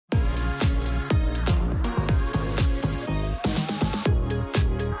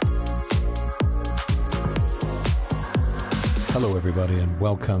Hello, everybody, and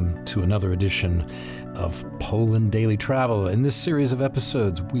welcome to another edition of Poland Daily Travel. In this series of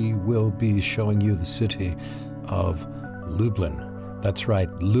episodes, we will be showing you the city of Lublin. That's right,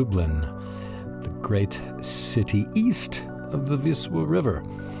 Lublin, the great city east of the Wisła River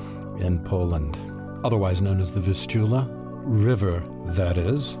in Poland, otherwise known as the Vistula River, that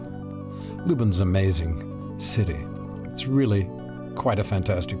is. Lublin's amazing city. It's really quite a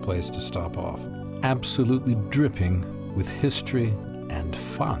fantastic place to stop off. Absolutely dripping with history and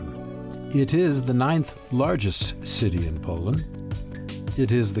fun. It is the 9th largest city in Poland.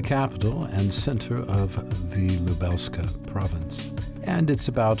 It is the capital and center of the Lubelska province. And it's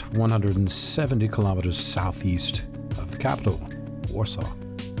about 170 kilometers southeast of the capital, Warsaw.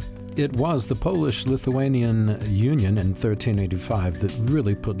 It was the Polish-Lithuanian Union in 1385 that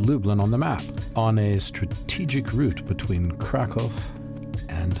really put Lublin on the map, on a strategic route between Krakow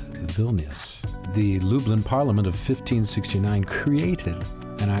and Vilnius. The Lublin Parliament of 1569 created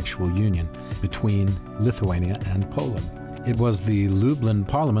an actual union between Lithuania and Poland. It was the Lublin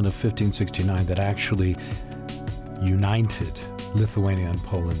Parliament of 1569 that actually united Lithuania and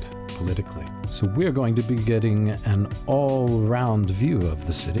Poland politically. So we're going to be getting an all-round view of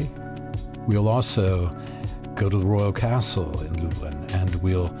the city. We'll also go to the Royal Castle in Lublin, and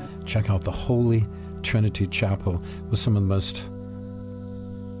we'll check out the Holy Trinity Chapel with some of the most,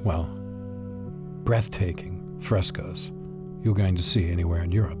 well, breathtaking frescoes you're going to see anywhere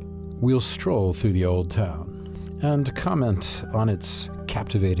in Europe. We'll stroll through the old town and comment on its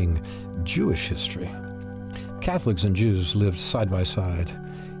captivating Jewish history. Catholics and Jews lived side by side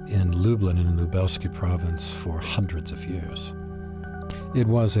in Lublin in the Lubelski province for hundreds of years. It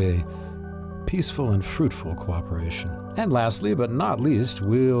was a peaceful and fruitful cooperation. And lastly, but not least,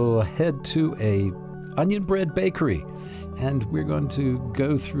 we'll head to a onion bread bakery, and we're going to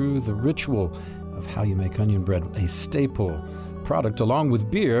go through the ritual of how you make onion bread, a staple product along with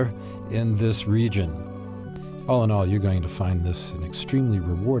beer in this region. All in all, you're going to find this an extremely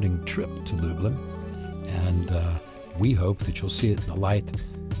rewarding trip to Lublin, and we hope that you'll see it in a light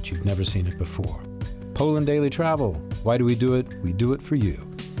that you've never seen it before. Poland Daily Travel. Why do we do it? We do it for you.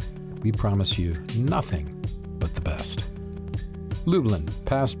 We promise you nothing but the best. Lublin,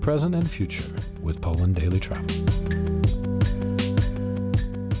 past, present, and future with Poland Daily Travel.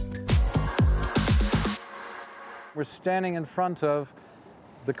 We're standing in front of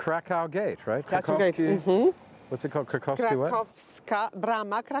the Krakow Gate, right? Krakow Gate. What's it called? Krakowski what?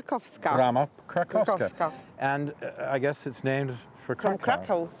 Brama Krakowska. Brama Krakowska. And I guess it's named for Krakow. From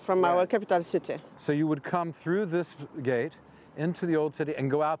Krakow, from our capital city. So you would come through this gate into the old city and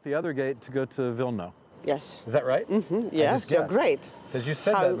go out the other gate to go to Vilna. Yes. Is that right? Yes, you're great. Because you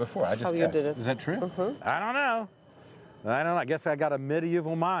said that before. I just guessed. You did it. Is that true? I don't know. I guess I got a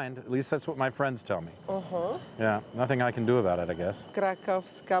medieval mind. At least that's what my friends tell me. Yeah, nothing I can do about it, I guess.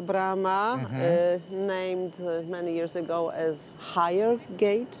 Krakowska Brama, named many years ago as Higher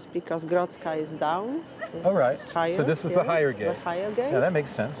Gate, because Grodzka is down. Oh, right. Higher, so this is the higher gate. The higher gate. Yeah, that makes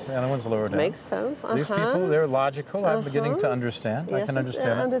sense. The other one's lower down. Makes sense. These people, they're logical. I'm beginning to understand. Yes, I can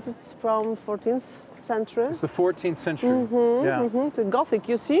understand. And it's from 14th century. It's the 14th century. The Gothic,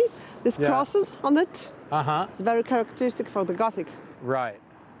 you see? These crosses on it. It's very characteristic for the Gothic. Right.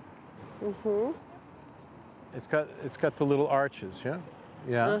 It's got the little arches, yeah?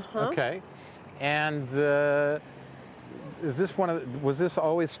 Yeah. Okay. And is this was this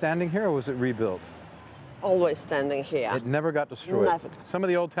always standing here, or was it rebuilt? Always standing here. It never got destroyed. Never. Some of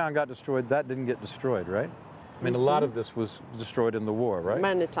the old town got destroyed. That didn't get destroyed, right? I mean, a lot of this was destroyed in the war, right?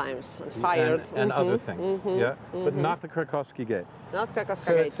 Many times, and fired. And other things, yeah? But not the Krakowski Gate. Not Krakowska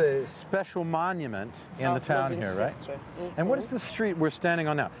So Gate. it's a special monument in the town here, right? And what is the street we're standing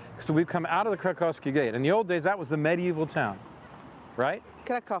on now? So we've come out of the Krakowski Gate. In the old days, that was the medieval town, right?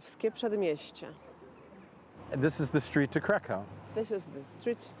 Krakowskie Przedmieście. And this is the street to Krakow. This is the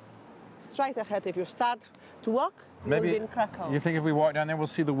street. Straight ahead, if you start to walk, Maybe you'll be in Krakow. You think if we walk down there, we'll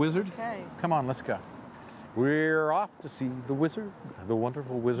see the wizard? Okay. Come on, let's go. We're off to see the wizard, the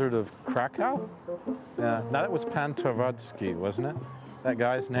wonderful wizard of Krakow. Yeah, now that was Pan Twardzki, wasn't it? That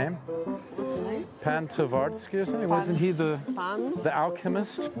guy's name? What's the name? Pan Twardzki or something? Wasn't he the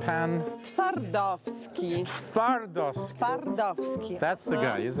alchemist? Pan Twardowski. Twardowski. That's the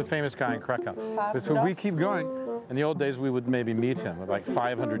guy. He's a famous guy in Krakow. So if we keep going, in the old days we would maybe meet him like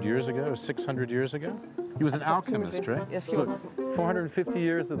 500 years ago or 600 years ago. He was an alchemist, right? Yes, he was. Look, 450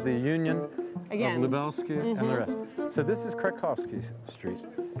 years of the Union Again. of Lubelski and the rest. So this is Krakowski Street.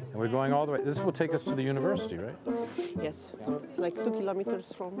 And we're going all the way. This will take us to the university, right? Yes. It's like 2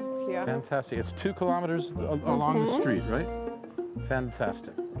 kilometers from here. Fantastic. It's 2 kilometers along the street, right?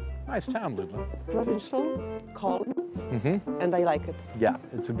 Fantastic. Nice town, Lublin. Provincial, calm. and I like it. Yeah,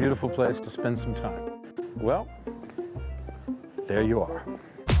 it's a beautiful place to spend some time. Well, there you are.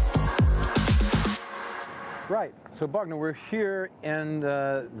 Right, so Bogner, we're here in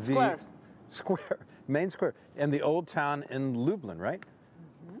the main square, in the old town in Lublin, right?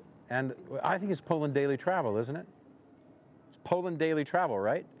 And I think it's Poland Daily Travel, isn't it? It's Poland Daily Travel,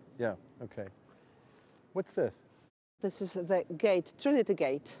 right? Yeah, okay. What's this? This is the gate, Trinity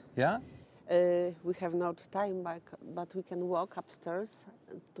Gate. Yeah? We have not time back, but we can walk upstairs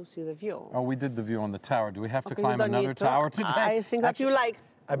to see the view. Oh, we did the view on the tower. Do we have to Okay, climb you don't another need to. tower today? I think that you like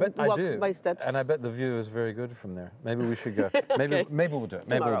I bet to I walk do. by steps. And I bet the view is very good from there. Maybe we should go. Maybe Okay. maybe we'll do it.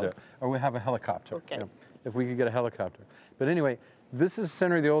 Maybe we'll do Tomorrow. it. Or we have a helicopter. Okay. Yeah, if we could get a helicopter. But anyway, this is the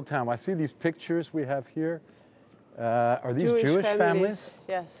center of the old town. I see these pictures we have here. Are these Jewish families?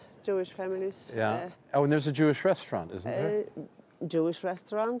 Yes, Jewish families. Yeah. Oh, and there's a Jewish restaurant, isn't there? Jewish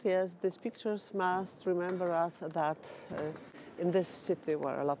restaurant, yes. These pictures must remember us that in this city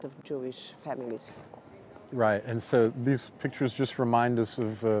were a lot of Jewish families. Right, and so these pictures just remind us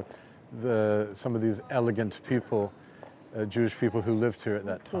of some of these elegant people, Jewish people who lived here at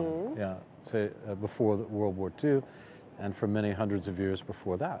that time. Yeah, say before World War II, and for many hundreds of years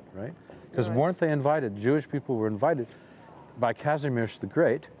before that, right? Because weren't they invited? Jewish people were invited by Kazimierz the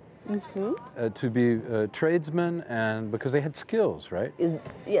Great to be tradesmen, and because they had skills, right?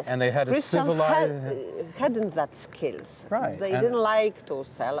 Yes, and they had a Christians civilized. hadn't that skills. Right, They and- didn't like to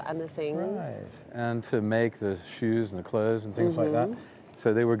sell anything. Right, and to make the shoes and the clothes and things like that.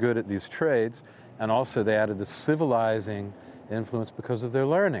 So they were good at these trades, and also they added a civilizing influence because of their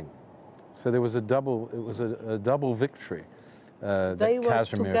learning. So there was a double victory. They that worked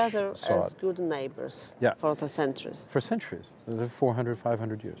Kazimierz together saw as it. good neighbors Yeah. for the centuries. For centuries. So they're 400,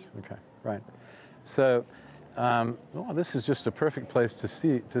 500 years. Okay, right. So, well, this is just a perfect place to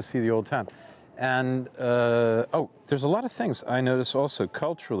see the old town. And, there's a lot of things I notice also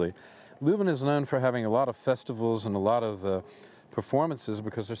culturally. Lublin is known for having a lot of festivals and a lot of performances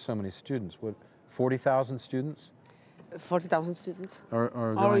because there's so many students. What, 40,000 students? 40,000 students. Or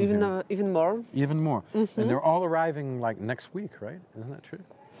Or going even, here? even more. Even more. And they're all arriving like next week, right? Isn't that true?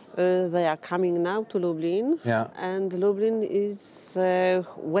 They are coming now to Lublin. Yeah. And Lublin is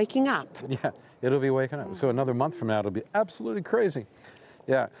waking up. Yeah, it'll be waking up. So another month from now, it'll be absolutely crazy.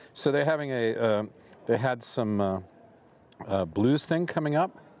 Yeah. So they're having they had some blues thing coming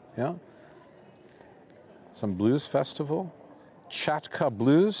up. Yeah. Some blues festival. Chatka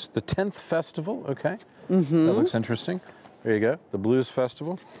Blues, the 10th festival. Okay. That looks interesting. There you go, the Blues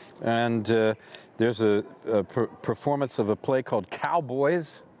Festival. And there's a performance of a play called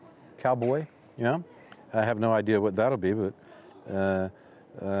Cowboys. Cowboy, yeah. I have no idea what that'll be, but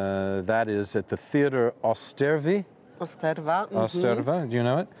that is at the Theater Osterva. Osterva. Osterva, do you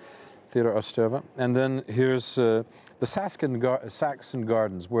know it? Theater Osterva. And then here's the Saxon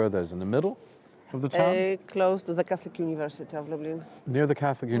Gardens. Where are those? In the middle of the town? Close to the Catholic University of Lublin. Near the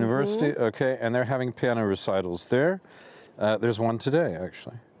Catholic University, okay. And they're having piano recitals there. There's one today,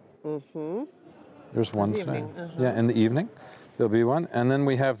 actually. There's one today. Evening, Yeah, in the evening. There'll be one. And then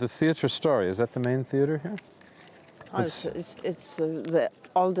we have the Theatre Story. Is that the main theater here? It's the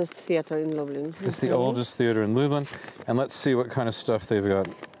oldest theater in Lublin. It's the oldest theater in Lublin. And let's see what kind of stuff they've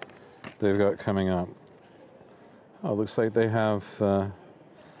got coming up. Oh, it looks like they have,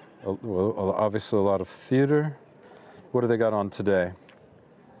 obviously a lot of theater. What do they got on today?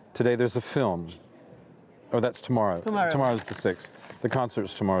 Today there's a film. Oh, that's tomorrow. Tomorrow's the 6th. The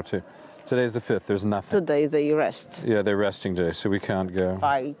concert's tomorrow, too. Today's the 5th. There's nothing. Today they rest. Yeah, they're resting today, so we can't go.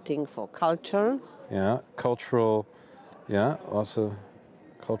 Fighting for culture. Yeah, cultural, also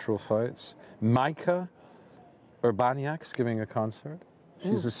cultural fights. Majka Urbaniak's giving a concert.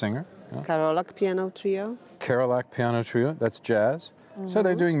 She's a singer. Yeah. Karolak Piano Trio. Karolak Piano Trio, that's jazz. So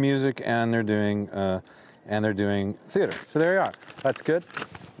they're doing music and they're doing theater. So there you are. That's good.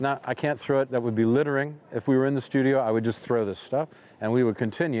 Now, I can't throw it. That would be littering. If we were in the studio, I would just throw this stuff and we would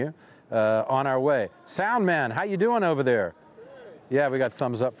continue on our way. Sound man, how you doing over there? Yeah, we got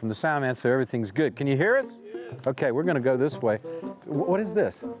thumbs up from the sound man, so everything's good. Can you hear us? Okay, we're going to go this way. What is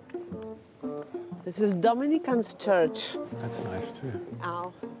this? This is Dominican's church. That's nice, too.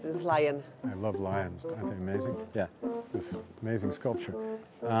 Oh, this lion. I love lions. Aren't they amazing? Yeah, this amazing sculpture.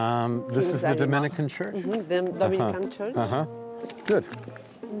 This is the animal. Dominican church? The Dominican church. Good.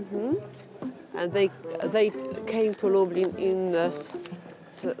 And they came to Lublin in the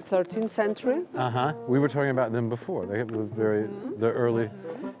 13th century. We were talking about them before. They were the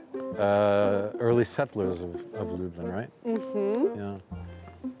early settlers of Lublin, right? Yeah.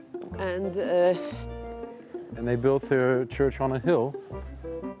 And And they built their church on a hill.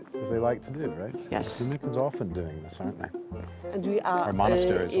 as they like to do, right? Yes. Dominicans often doing this, aren't they? And we are Our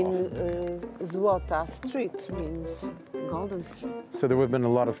monasteries in Złota Street, means Golden Street. So there would have been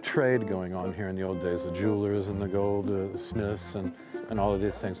a lot of trade going on here in the old days, the jewelers and the goldsmiths and all of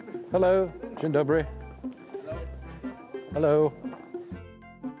these things. Hello, dzień dobry. Hello.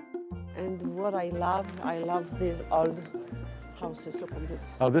 And what I love these old houses. Look at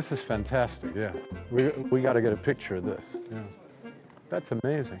this. Oh, this is fantastic, yeah. We got to get a picture of this. Yeah. That's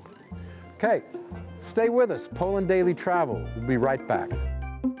amazing. Okay, stay with us. Poland Daily Travel. We'll be right back.